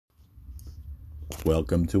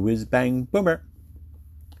Welcome to Whiz Bang Boomer,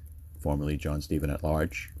 formerly John Stephen at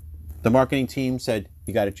Large. The marketing team said,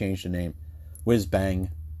 you got to change the name. Whiz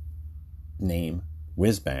Bang, name,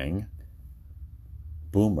 Whiz Bang,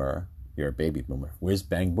 Boomer, you're a baby boomer, Whiz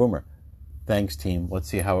Bang Boomer. Thanks, team. Let's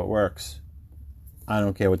see how it works. I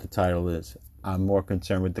don't care what the title is. I'm more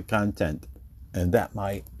concerned with the content and that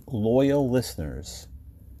my loyal listeners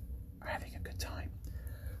are having a good time.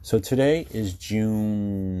 So today is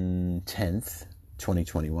June 10th,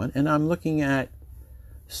 2021, and I'm looking at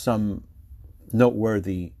some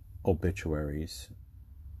noteworthy obituaries.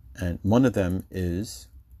 And one of them is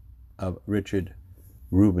of Richard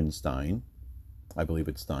Rubenstein. I believe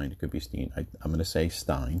it's Stein. It could be Steen. I'm going to say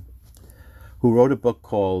Stein, who wrote a book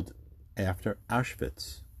called After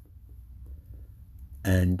Auschwitz.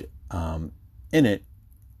 And in it,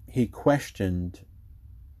 he questioned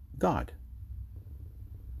God.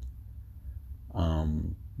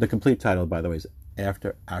 The complete title, by the way, is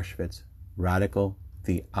After Auschwitz, Radical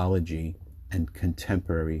Theology and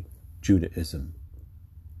Contemporary Judaism.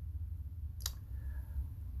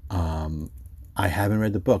 I haven't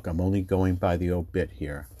read the book. I'm only going by the obit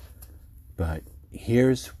here. But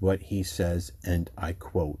here's what he says, and I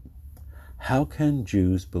quote, "How can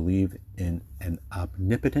Jews believe in an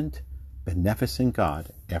omnipotent, beneficent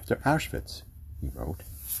God after Auschwitz?" he wrote.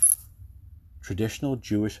 "Traditional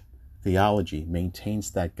Jewish theology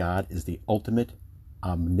maintains that God is the ultimate,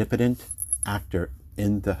 omnipotent actor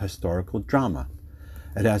in the historical drama.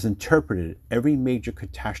 It has interpreted every major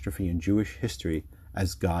catastrophe in Jewish history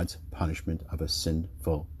as God's punishment of a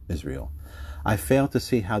sinful Israel. I fail to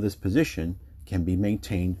see how this position can be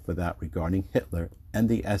maintained without regarding Hitler and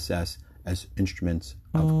the SS as instruments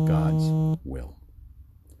of God's will.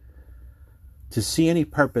 To see any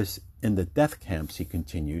purpose in the death camps," he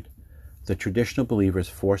continued, "the traditional believer is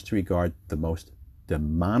forced to regard the most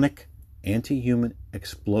demonic, anti-human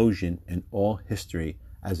explosion in all history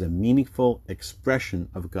as a meaningful expression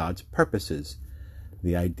of God's purposes.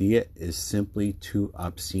 The idea is simply too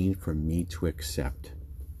obscene for me to accept."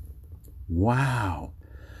 Wow.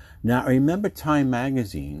 Now, I remember Time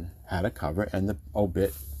magazine had a cover, and the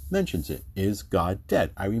obit mentions it. Is God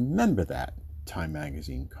dead? I remember that Time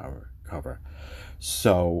magazine cover.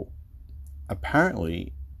 So,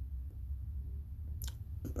 apparently,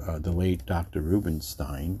 the late Dr.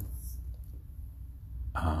 Rubenstein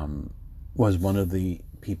was one of the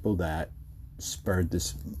people that spurred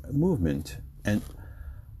this movement. And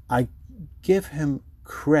I give him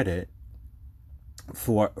credit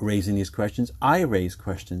for raising these questions. I raise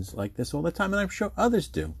questions like this all the time, and I'm sure others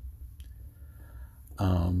do.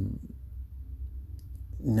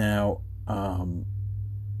 Now,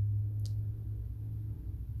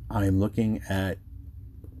 I'm looking at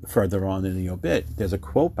further on in the obit. There's a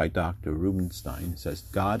quote by Dr. Rubenstein. It says,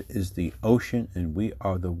 "God is the ocean and we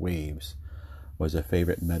are the waves," was a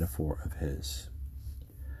favorite metaphor of his.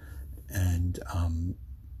 And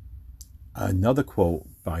another quote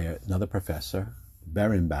by another professor,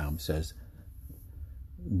 Berenbaum, says,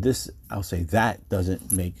 I'll say that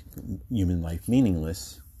doesn't make human life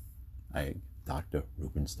meaningless. Dr.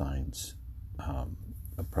 Rubenstein's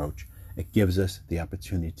approach. It gives us the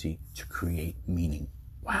opportunity to create meaning.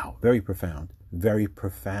 Wow, very profound, very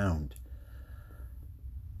profound.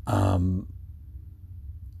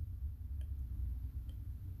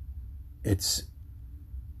 It's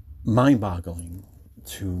mind-boggling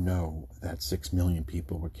to know that 6 million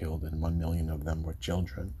people were killed and 1 million of them were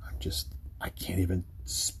children. I can't even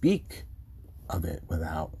speak of it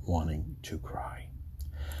without wanting to cry.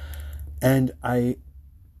 And I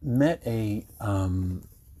met a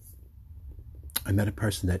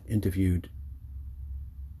person that interviewed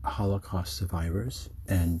Holocaust survivors,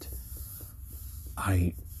 and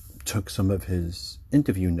I took some of his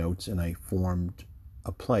interview notes and I formed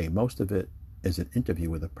a play. Most of it is an interview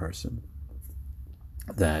with a person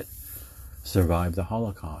that survived the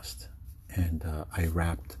Holocaust, and I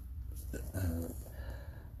wrapped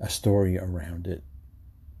a story around it,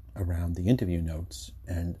 around the interview notes.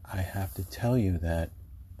 And I have to tell you that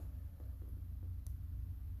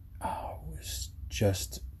it was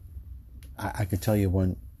just, I could tell you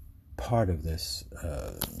one part of this.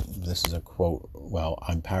 This is a quote. Well,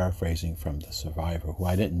 I'm paraphrasing from the survivor, who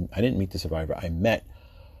I didn't meet the survivor. I met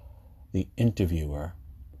the interviewer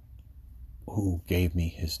who gave me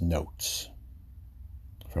his notes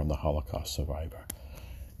from the Holocaust survivor.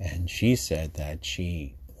 And she said that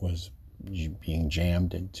she was being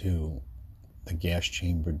jammed into the gas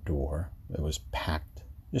chamber door. It was packed.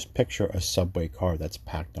 Just picture a subway car that's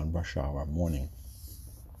packed on rush hour morning.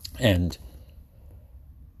 And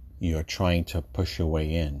you're trying to push your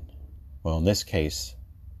way in. Well, in this case,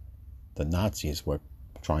 the Nazis were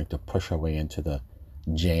trying to push her way into the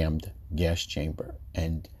jammed gas chamber,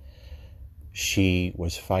 and she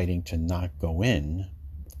was fighting to not go in,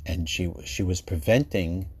 and she was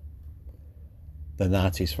preventing the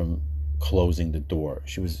Nazis from closing the door.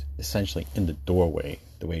 She was essentially in the doorway,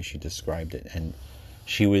 the way she described it, and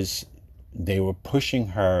they were pushing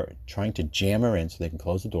her, trying to jam her in so they can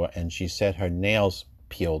close the door, and she said her nails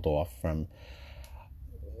peeled off from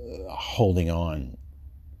holding on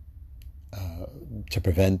to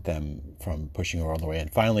prevent them from pushing her all the way. And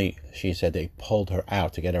finally, she said they pulled her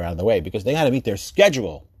out to get her out of the way because they had to meet their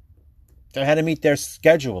schedule. They had to meet their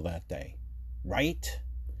schedule that day, right?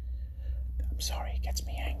 I'm sorry, it gets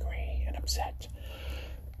me angry and upset.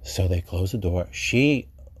 So they closed the door. She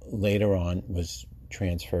later on was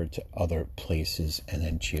transferred to other places, and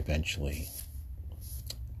then she eventually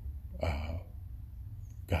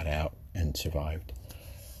got out and survived.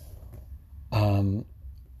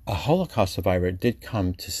 A Holocaust survivor did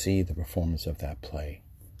come to see the performance of that play.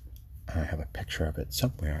 I have a picture of it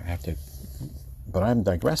somewhere. But I'm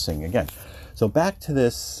digressing again. So back to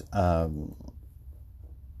this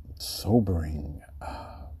sobering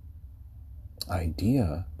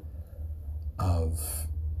idea of,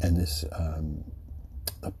 and this,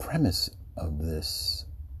 the premise of this,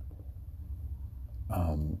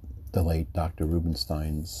 the late Dr.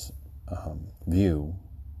 Rubenstein's view,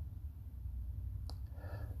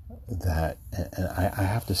 that, and I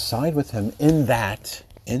have to side with him in that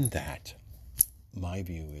my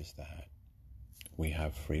view is that we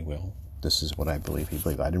have free will. This is what I believe he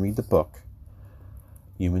believed. I didn't read the book.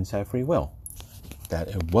 Humans have free will. That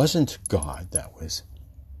it wasn't God that was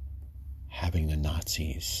having the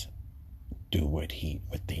Nazis do what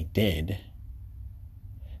they did.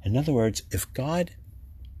 In other words, if God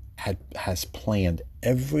has planned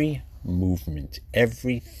every movement,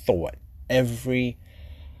 every thought, every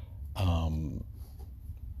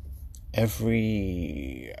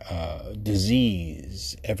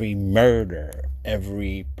disease, every murder,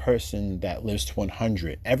 every person that lives to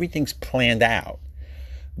 100, everything's planned out.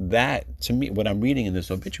 That, to me, what I'm reading in this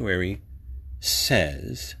obituary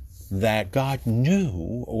says that God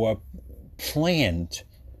knew or planned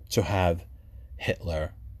to have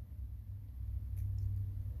Hitler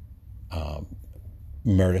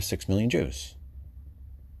murder 6 million Jews.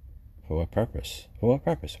 For what purpose? For what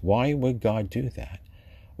purpose? Why would God do that?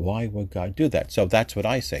 Why would God do that? So that's what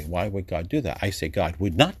I say. Why would God do that? I say God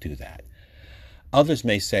would not do that. Others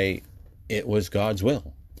may say it was God's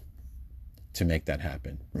will to make that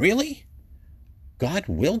happen. Really? God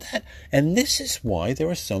willed that? And this is why there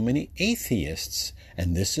are so many atheists.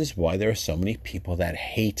 And this is why there are so many people that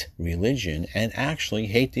hate religion and actually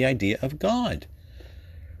hate the idea of God.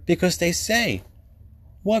 Because they say,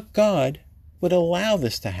 what God would allow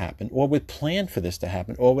this to happen, or would plan for this to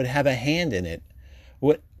happen, or would have a hand in it,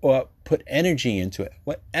 or put energy into it,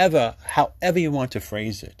 whatever, however you want to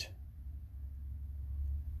phrase it.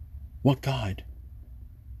 What God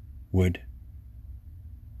would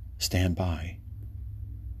stand by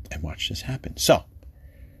and watch this happen? So,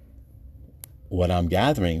 what I'm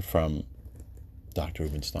gathering from Dr.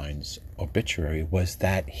 Rubenstein's obituary was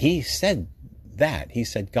that he said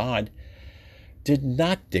God did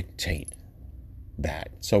not dictate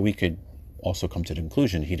that. So we could also come to the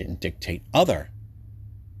conclusion he didn't dictate other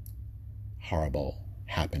horrible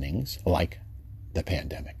happenings like the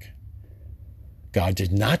pandemic. God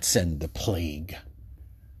did not send the plague,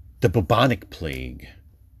 the bubonic plague,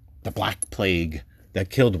 the black plague that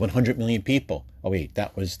killed 100 million people. Oh wait,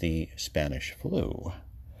 that was the Spanish flu.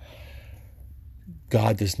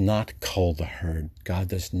 God does not cull the herd. God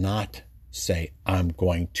does not say, I'm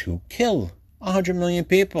going to kill 100 million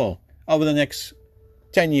people over the next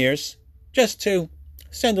 10 years just to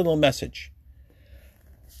send a little message.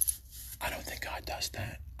 I don't think God does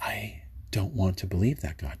that. I don't want to believe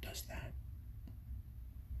that God does that.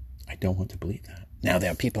 I don't want to believe that. Now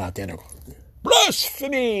there are people out there that go,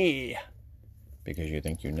 blasphemy! Because you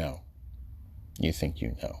think you know. You think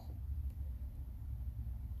you know.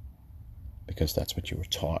 Because that's what you were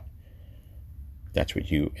taught. That's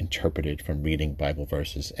what you interpreted from reading Bible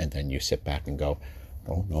verses, and then you sit back and go,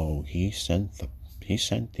 oh no, he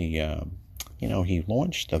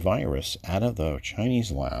launched the virus out of the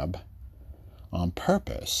Chinese lab on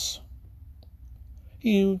purpose.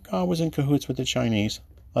 God was in cahoots with the Chinese.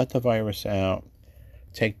 Let the virus out.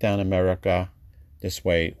 Take down America. This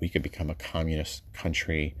way we could become a communist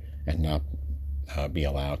country and not be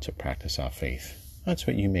allowed to practice our faith. That's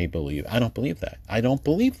what you may believe. I don't believe that. I don't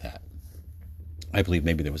believe that. I believe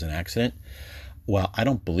maybe there was an accident. Well, I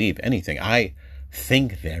don't believe anything. I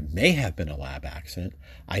think there may have been a lab accident.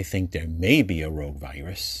 I think there may be a rogue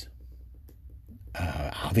virus.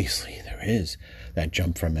 obviously there is that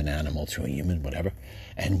jump from an animal to a human, whatever,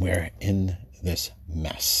 and we're in this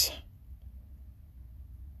mess.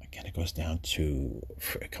 Again, it comes down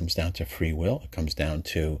to free will. It comes down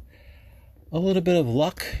to a little bit of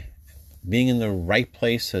luck, being in the right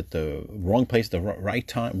place at the wrong place, the right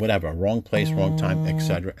time, whatever, wrong place, wrong time,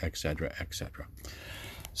 etc., etc., etc.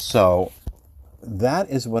 So that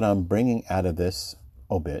is what I'm bringing out of this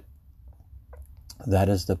obit. That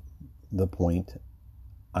is the point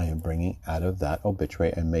I am bringing out of that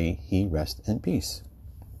obituary, and may he rest in peace.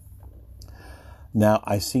 Now,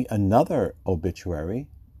 I see another obituary.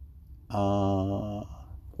 Wow.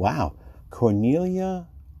 Cornelia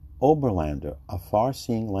Oberlander, a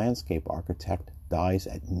far-seeing landscape architect, dies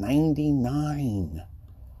at 99.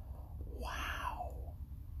 Wow.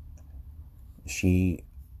 She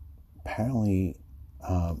apparently,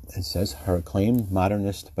 it says, her acclaimed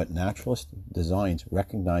modernist but naturalist designs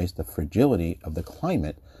recognize the fragility of the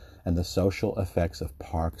climate and the social effects of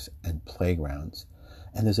parks and playgrounds.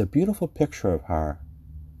 And there's a beautiful picture of her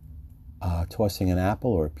tossing an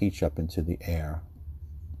apple or a peach up into the air.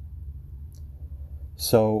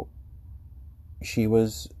 So she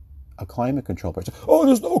was a climate control person. Oh,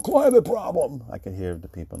 there's no climate problem. I can hear the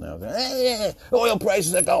people now. Hey, oil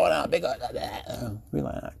prices are going up.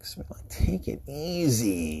 Relax. Take it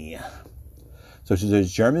easy. So she's a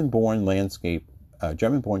German-born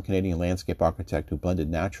Canadian landscape architect who blended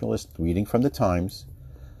naturalist reading from the times,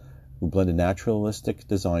 who blended naturalistic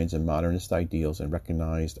designs and modernist ideals, and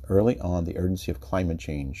recognized early on the urgency of climate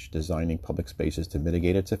change, designing public spaces to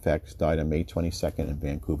mitigate its effects. Died on May 22nd in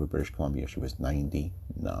Vancouver, British Columbia. She was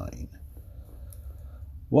 99.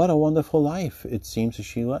 What a wonderful life. It seems that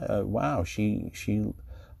she led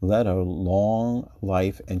a long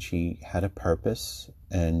life, and she had a purpose,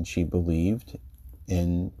 and she believed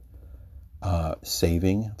in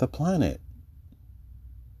saving the planet.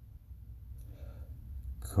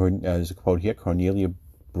 There's a quote here: Cornelia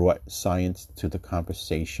brought science to the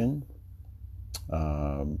conversation.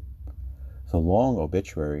 It's a long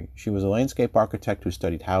obituary. She was a landscape architect who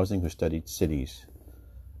studied housing, who studied cities.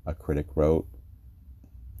 A critic wrote,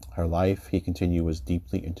 her life, he continued, was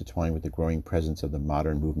deeply intertwined with the growing presence of the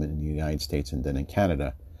modern movement in the United States and then in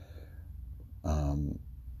Canada.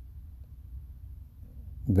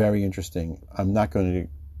 Very interesting. I'm not going to...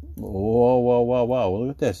 Whoa.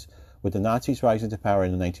 Look at this. With the Nazis rising to power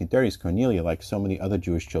in the 1930s, Cornelia, like so many other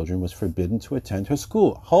Jewish children, was forbidden to attend her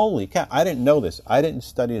school. Holy cow. I didn't know this. I didn't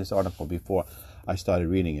study this article before I started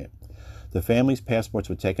reading it. The family's passports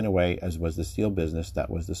were taken away, as was the steel business that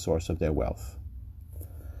was the source of their wealth.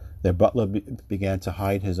 Their butler began to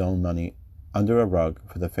hide his own money under a rug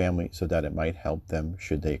for the family so that it might help them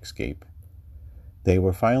should they escape. They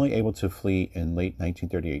were finally able to flee in late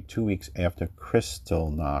 1938, 2 weeks after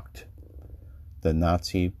Kristallnacht, the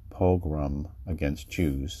Nazi pogrom against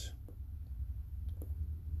Jews.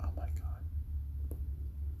 Oh my God.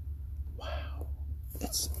 Wow.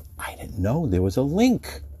 I didn't know there was a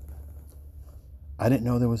link.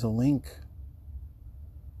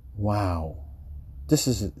 Wow. This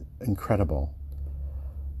is incredible.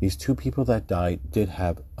 These two people that died did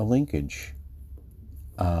have a linkage.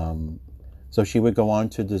 So she would go on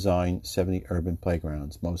to design 70 urban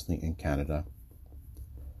playgrounds, mostly in Canada.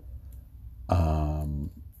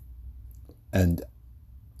 And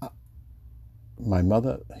my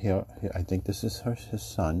mother, here, I think this is his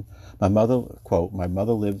son. My mother, quote, my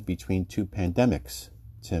mother lived between two pandemics,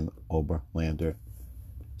 said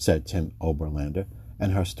Tim Oberlander,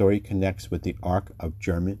 and her story connects with the arc of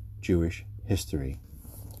German Jewish history.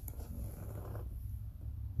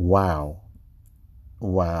 Wow.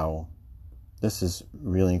 This is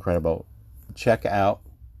really incredible. Check out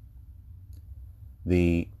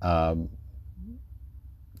the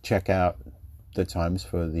times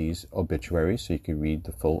for these obituaries so you can read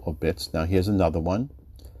the full obits. Now here's another one.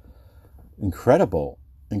 Incredible.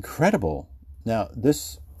 Now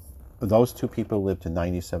those two people lived to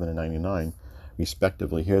 97 and 99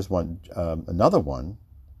 respectively. Here's one, another one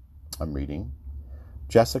I'm reading.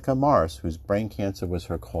 Jessica Morris, whose brain cancer was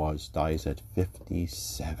her cause, dies at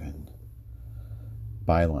 57.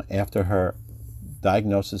 Byline: after her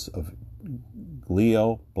diagnosis of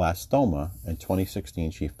glioblastoma in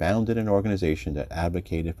 2016, she founded an organization that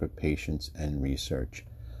advocated for patients and research.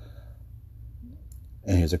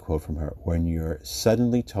 And here's a quote from her. When you're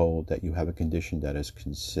suddenly told that you have a condition that is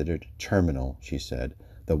considered terminal, she said,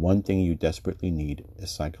 the one thing you desperately need is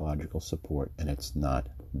psychological support, and it's not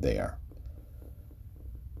there.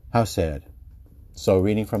 How sad. So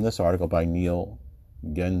reading from this article by Neil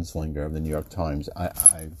Genslinger of the New York Times, I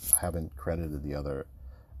haven't credited the other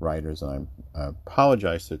writers, and I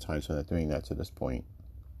apologize to the Times for not doing that to this point.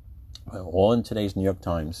 All in today's New York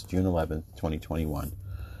Times, June 11th, 2021,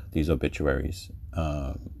 these obituaries.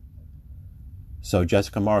 So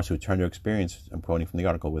Jessica Morris, who turned her experience, I'm quoting from the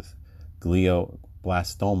article, with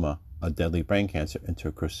glioblastoma, a deadly brain cancer, into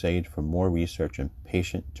a crusade for more research and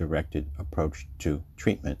patient-directed approach to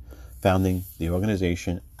treatment, founding the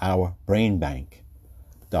organization Our Brain Bank,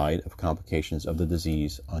 died of complications of the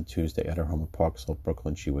disease on Tuesday at her home in Park Slope,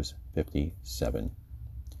 Brooklyn. She was 57.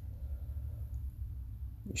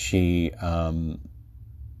 Her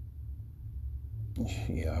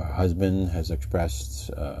husband has expressed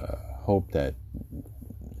hope that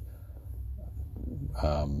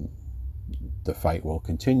the fight will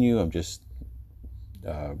continue. I'm just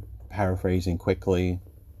paraphrasing quickly.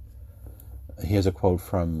 Here's a quote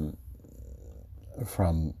from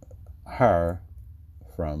her,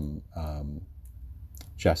 from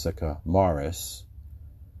Jessica Morris.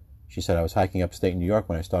 She said, "I was hiking upstate New York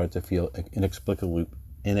when I started to feel inexplicably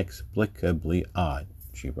odd,"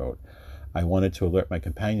 she wrote. "I wanted to alert my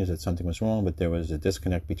companions that something was wrong, but there was a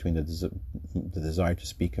disconnect between the desire to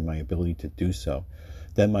speak and my ability to do so.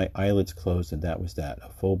 Then my eyelids closed, and that was that. A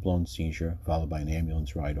full-blown seizure, followed by an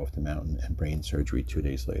ambulance ride off the mountain and brain surgery 2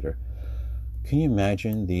 days later." Can you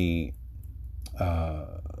imagine the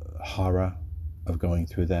horror of going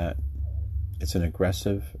through that? It's an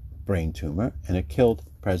aggressive brain tumor, and it killed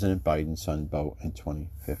President Biden's son, Beau, in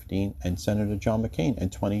 2015, and Senator John McCain in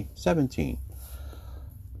 2017.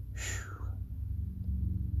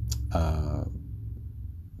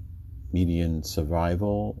 Median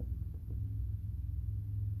survival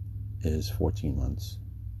is 14 months.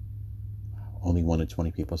 Only 1 in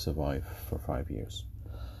 20 people survive for 5 years.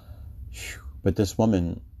 But this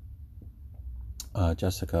woman,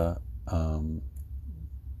 Jessica, I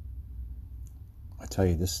tell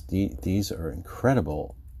you, these are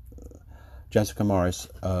incredible. Jessica Morris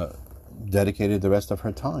dedicated the rest of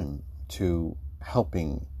her time to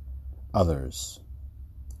helping others.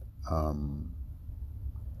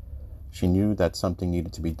 She knew that something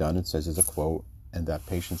needed to be done, it says as a quote, and that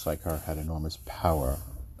patients like her had enormous power,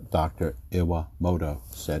 Dr. Iwamoto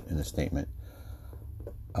said in a statement.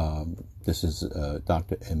 This is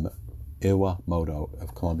Dr. Iwamoto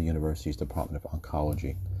of Columbia University's Department of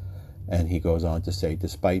Oncology. And he goes on to say,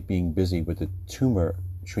 despite being busy with the tumor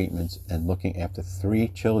treatments and looking after 3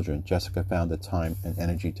 children, Jessica found the time and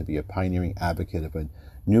energy to be a pioneering advocate of a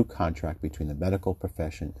new contract between the medical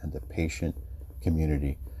profession and the patient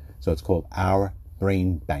community. So it's called Our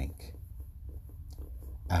Brain Bank.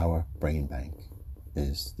 Our Brain Bank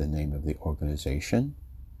is the name of the organization.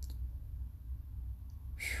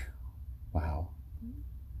 Wow.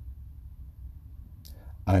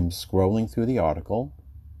 I'm scrolling through the article.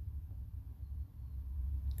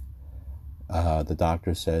 The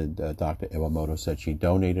doctor said, Dr. Iwamoto said she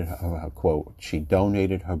donated her quote, she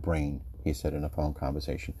donated her brain, he said in a phone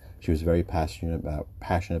conversation. She was very passionate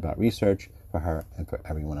about research for her and for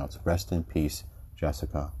everyone else. Rest in peace,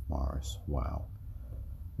 Jessica Morris. Wow.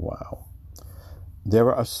 Wow.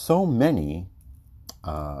 There are so many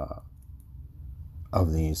of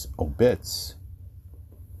these obits.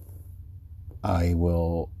 I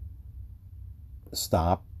will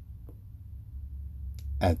stop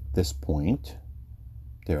at this point.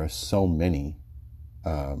 There are so many.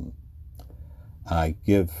 I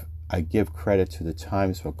give credit to the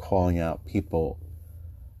Times for calling out people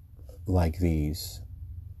like these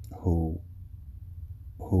who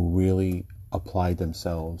really applied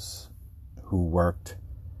themselves, who worked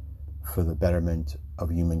for the betterment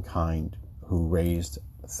of humankind, who raised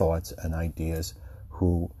thoughts and ideas,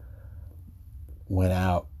 who went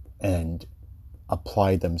out and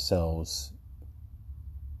applied themselves,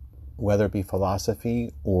 whether it be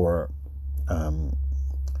philosophy or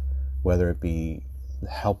whether it be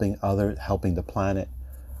helping others, helping the planet.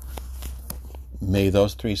 May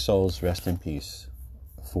those 3 souls rest in peace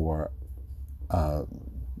for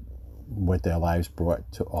what their lives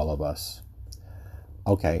brought to all of us.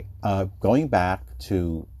 Okay, going back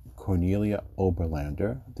to Cornelia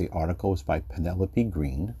Oberlander, the article was by Penelope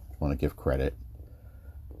Green. I want to give credit.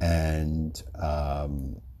 And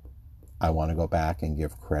I want to go back and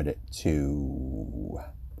give credit to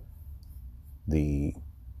the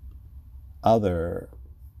other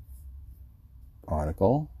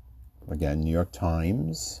article. Again, New York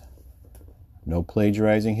Times. No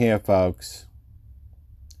plagiarizing here, folks.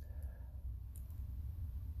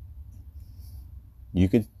 You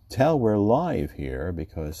could tell we're live here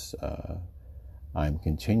because I'm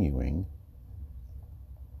continuing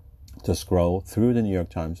to scroll through the New York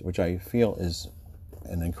Times, which I feel is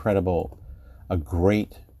an incredible, a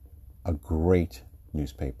great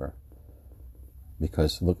newspaper.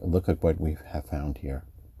 Because look at what we have found here.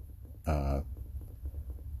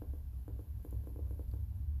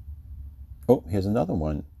 Here's another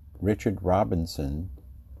one. Richard Robinson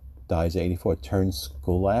dies at 84, turns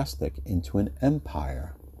Scholastic into an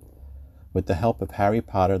empire. With the help of Harry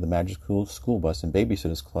Potter, the Magic School Bus, and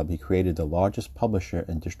Babysitters Club, he created the largest publisher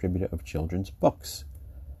and distributor of children's books.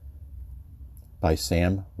 By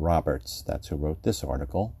Sam Roberts. That's who wrote this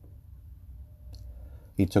article.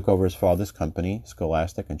 He took over his father's company,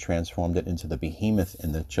 Scholastic, and transformed it into the behemoth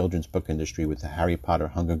in the children's book industry with the Harry Potter,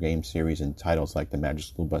 Hunger Games series and titles like The Magic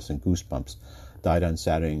School Bus and Goosebumps. Died on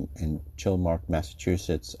Saturday in Chilmark,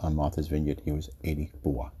 Massachusetts on Martha's Vineyard. He was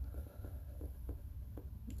 84.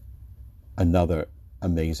 Another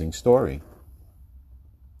amazing story.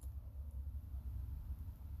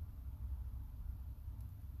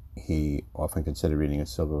 He often considered reading a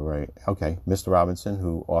civil right. Okay, Mr. Robinson,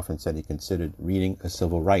 who often said he considered reading a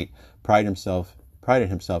civil right, prided himself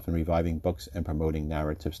in reviving books and promoting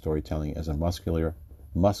narrative storytelling as a muscular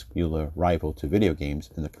rival to video games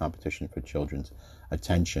in the competition for children's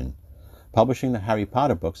attention. Publishing the Harry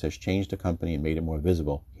Potter books has changed the company and made it more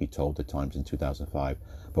visible, he told the Times in 2005.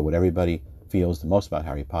 But what everybody feels the most about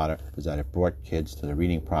Harry Potter is that it brought kids to the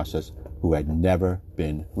reading process who had never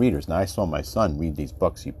been readers. Now, I saw my son read these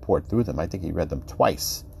books. He poured through them. I think he read them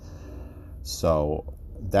twice. So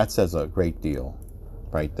that says a great deal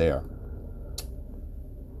right there.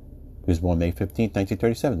 He was born May 15th,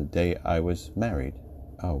 1937, the day I was married.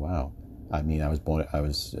 Oh, wow. I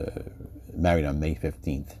was married on May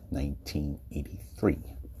 15th, 1983.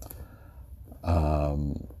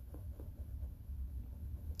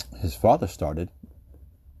 His father started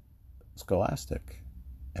Scholastic,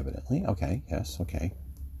 evidently. Okay, yes, okay.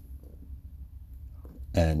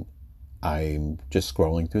 And I'm just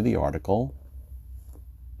scrolling through the article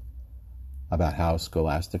about how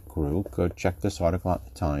Scholastic grew. Go check this article out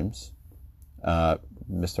in the Times.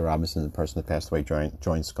 Mr. Robinson, the person that passed away,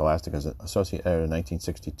 joined Scholastic as an associate editor in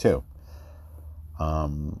 1962.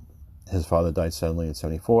 His father died suddenly in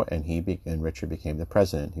 1974, and Richard became the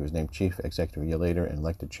president. He was named chief executive a year later and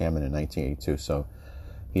elected chairman in 1982. So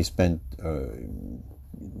he spent a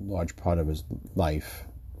large part of his life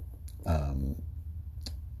on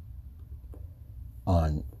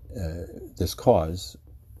this cause.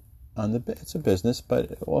 It's a business,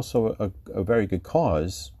 but also a very good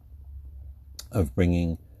cause of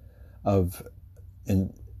providing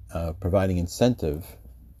incentive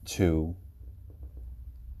to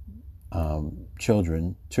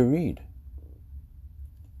children to read.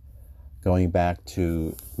 Going back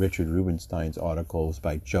to Richard Rubenstein's articles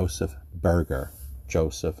by Joseph Berger.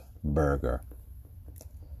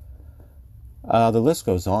 The list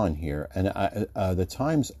goes on here, and the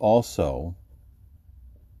Times also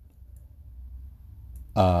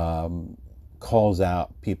calls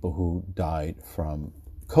out people who died from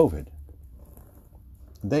COVID.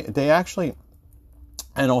 They actually,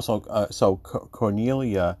 and also, so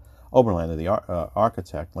Cornelia Oberlander, the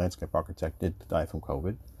landscape architect, did die from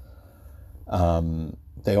COVID.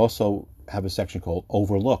 They also have a section called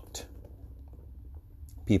Overlooked,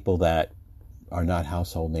 people that are not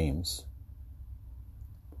household names.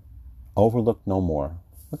 Overlooked no more.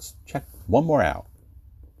 Let's check one more out.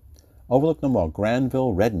 Overlooked no more.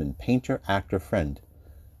 Granville Redmond, painter, actor, friend.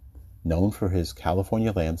 Known for his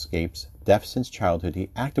California landscapes, deaf since childhood, he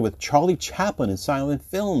acted with Charlie Chaplin in silent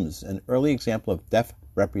films, an early example of deaf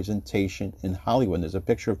representation in Hollywood. There's a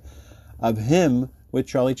picture of him with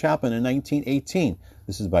Charlie Chaplin in 1918.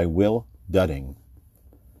 This is by Will Dudding.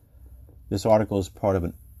 This article is part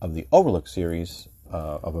of the Overlook series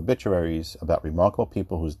of obituaries about remarkable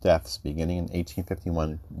people whose deaths, beginning in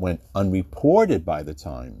 1851, went unreported by the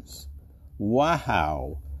Times.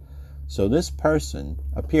 Wow! So this person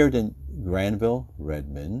appeared in Granville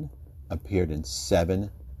Redmond, appeared in 7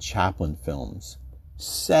 Chaplin films.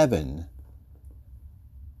 7!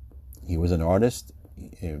 He was an artist.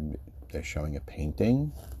 They're showing a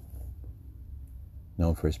painting.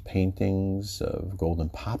 Known for his paintings of golden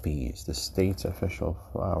poppies, the state's official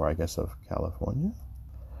flower, I guess, of California.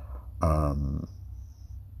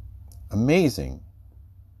 Amazing.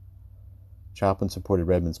 Chaplin supported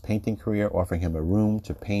Redmond's painting career, offering him a room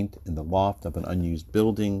to paint in the loft of an unused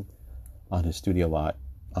building on his studio lot.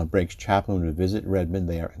 On breaks, Chaplin would visit Redmond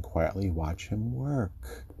there and quietly watch him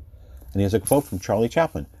work. And here's a quote from Charlie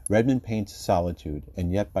Chaplin. Redmond paints solitude,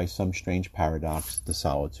 and yet by some strange paradox, the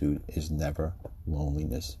solitude is never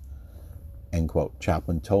loneliness. End quote.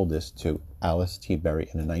 Chaplin told this to Alice T. Berry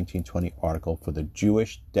in a 1920 article for the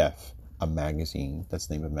Jewish Deaf, a magazine. That's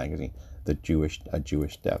the name of the magazine. A Jewish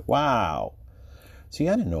Deaf. Wow. See,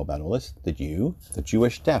 I didn't know about all this. Did you? The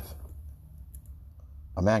Jewish Deaf.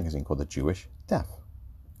 A magazine called The Jewish Deaf.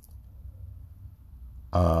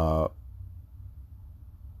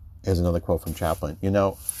 Here's another quote from Chaplin. You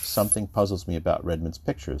know, something puzzles me about Redmond's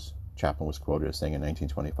pictures. Chaplin was quoted as saying in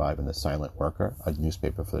 1925 in The Silent Worker, a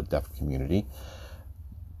newspaper for the deaf community.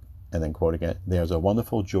 And then quote again, there's a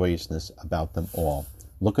wonderful joyousness about them all.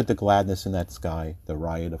 Look at the gladness in that sky, the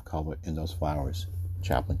riot of color in those flowers.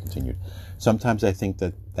 Chaplin continued. Sometimes I think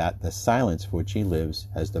that the silence for which he lives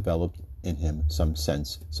has developed in him some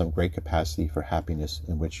sense, some great capacity for happiness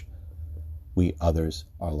in which we others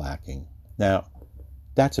are lacking. Now,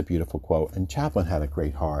 that's a beautiful quote. And Chaplin had a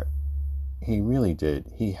great heart. He really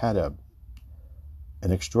did. He had an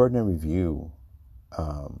extraordinary view,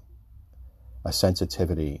 a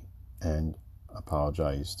sensitivity, and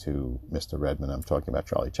apologize to Mr. Redmond. I'm talking about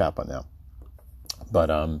Charlie Chaplin now. But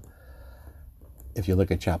if you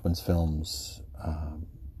look at Chaplin's films,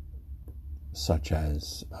 such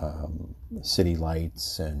as City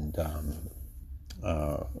Lights and,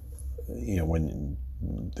 when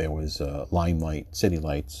there was Limelight, City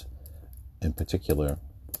Lights in particular,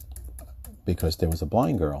 because there was a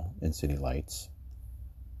blind girl in City Lights.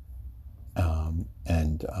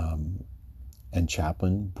 And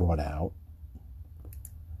Chaplin brought out,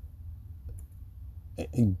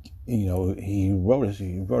 he wrote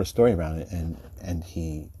a story around it, and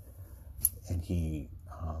he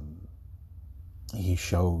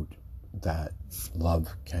showed that love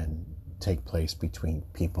can take place between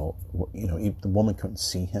people. The woman couldn't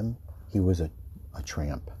see him; he was a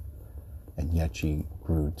tramp, and yet she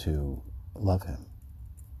grew to love him,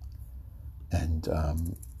 and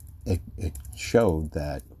it showed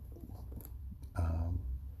that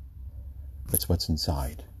it's what's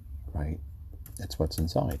inside, right? It's what's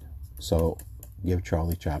inside. So give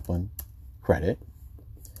Charlie Chaplin credit.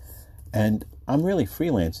 And I'm really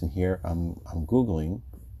freelancing here. I'm Googling,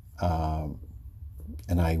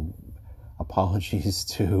 and I apologies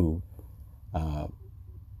to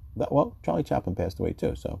Charlie Chaplin passed away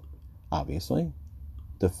too. So obviously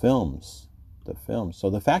the films. So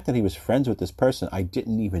the fact that he was friends with this person, I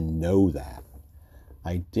didn't even know that.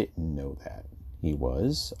 He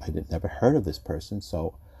was. I never heard of this person.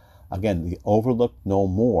 So again, the Overlooked No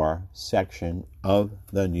More section of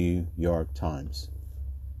the New York Times.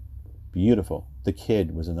 Beautiful. The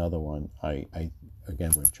Kid was another one.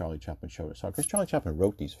 Again, when Charlie Chaplin showed us, because Charlie Chaplin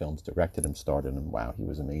wrote these films, directed them, starred them. Wow, he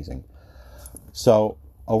was amazing. So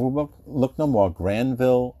Overlooked No More,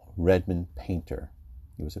 Granville Redmond painter.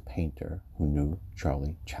 He was a painter who knew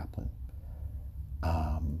Charlie Chaplin.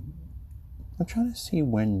 I'm trying to see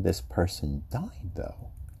when this person died,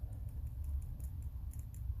 though.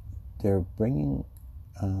 They're bringing,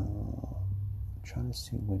 trying to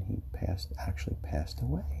see when he actually passed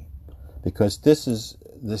away. Because this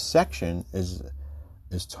section is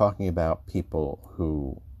talking about people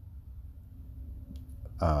who,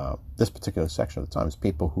 this particular section of the Times,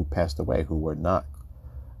 people who passed away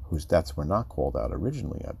whose deaths were not called out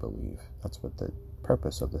originally, I believe. That's what the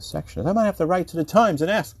purpose of this section is. I might have to write to the Times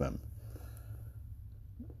and ask them.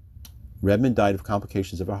 Redmond died of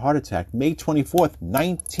complications of a heart attack May 24th,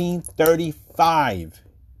 1935.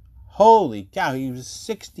 Holy cow, he was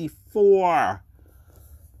 64.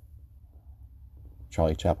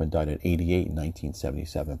 Charlie Chaplin died at 88 in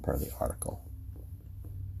 1977, per the article.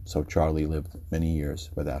 So Charlie lived many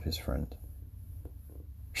years without his friend.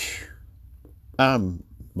 I'm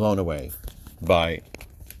blown away by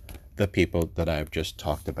the people that I've just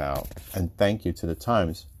talked about. And thank you to the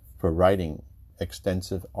Times for writing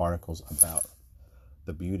extensive articles about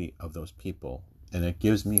the beauty of those people. And it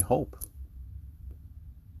gives me hope.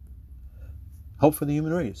 Hope for the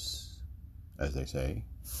human race, as they say.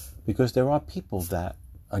 Because there are people that,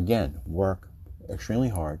 again, work extremely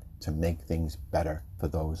hard to make things better for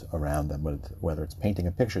those around them, whether it's painting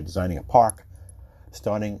a picture, designing a park,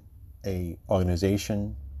 starting a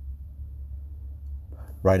organization,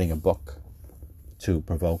 writing a book to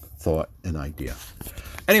provoke thought and idea.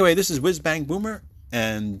 Anyway, this is Whiz Bang Boomer,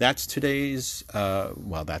 and that's today's,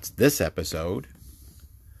 that's this episode,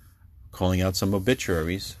 calling out some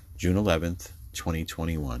obituaries, June 11th,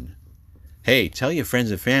 2021. Hey, tell your friends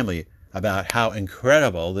and family about how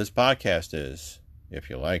incredible this podcast is, if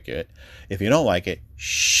you like it. If you don't like it,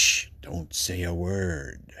 shh, don't say a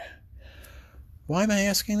word. Why am I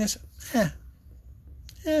asking this?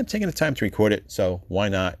 I'm taking the time to record it, so why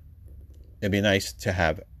not? It'd be nice to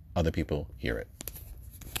have other people hear it.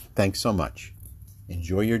 Thanks so much.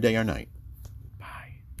 Enjoy your day or night.